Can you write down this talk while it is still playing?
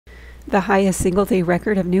The highest single-day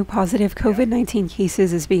record of new positive COVID-19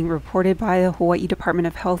 cases is being reported by the Hawaii Department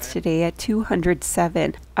of Health today at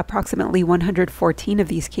 207. Approximately 114 of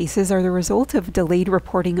these cases are the result of delayed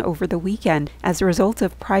reporting over the weekend as a result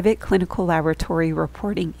of private clinical laboratory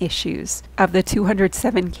reporting issues. Of the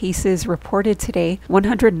 207 cases reported today,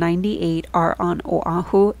 198 are on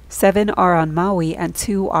Oahu, 7 are on Maui, and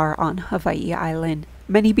 2 are on Hawaii Island.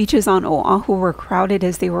 Many beaches on Oahu were crowded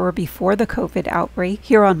as they were before the COVID outbreak.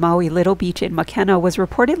 Here on Maui, Little Beach in Makena was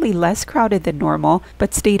reportedly less crowded than normal,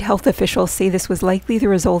 but state health officials say this was likely the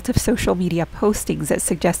result of social media postings that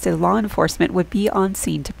suggested law enforcement would be on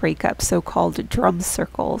scene to break up so-called drum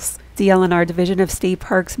circles. The DLNR Division of State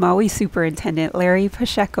Parks Maui Superintendent Larry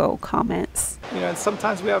Pacheco comments. And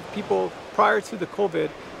sometimes we have people, prior to the COVID,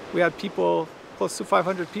 we had people, close to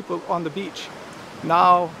 500 people on the beach.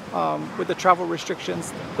 Now, with the travel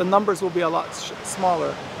restrictions, the numbers will be a lot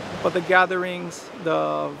smaller, but the gatherings,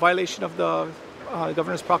 the violation of the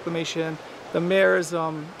governor's proclamation, the mayor's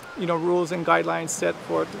rules and guidelines set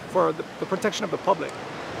for the protection of the public,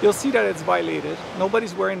 you'll see that it's violated.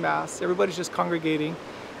 Nobody's wearing masks, everybody's just congregating,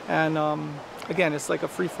 and again, it's like a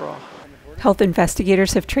free-for-all. Health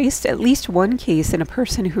investigators have traced at least one case in a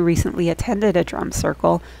person who recently attended a drum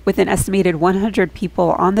circle. With an estimated 100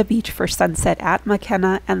 people on the beach for sunset at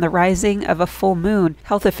Makena and the rising of a full moon,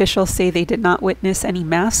 health officials say they did not witness any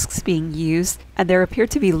masks being used, and there appeared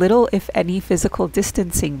to be little, if any, physical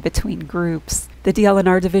distancing between groups. The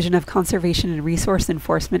DLNR Division of Conservation and Resource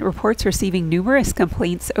Enforcement reports receiving numerous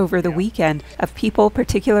complaints over the weekend of people,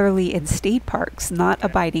 particularly in state parks, not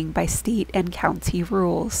abiding by state and county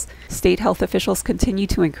rules. State health officials continue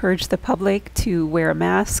to encourage the public to wear a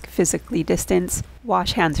mask, physically distance,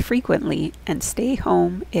 wash hands frequently, and stay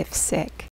home if sick.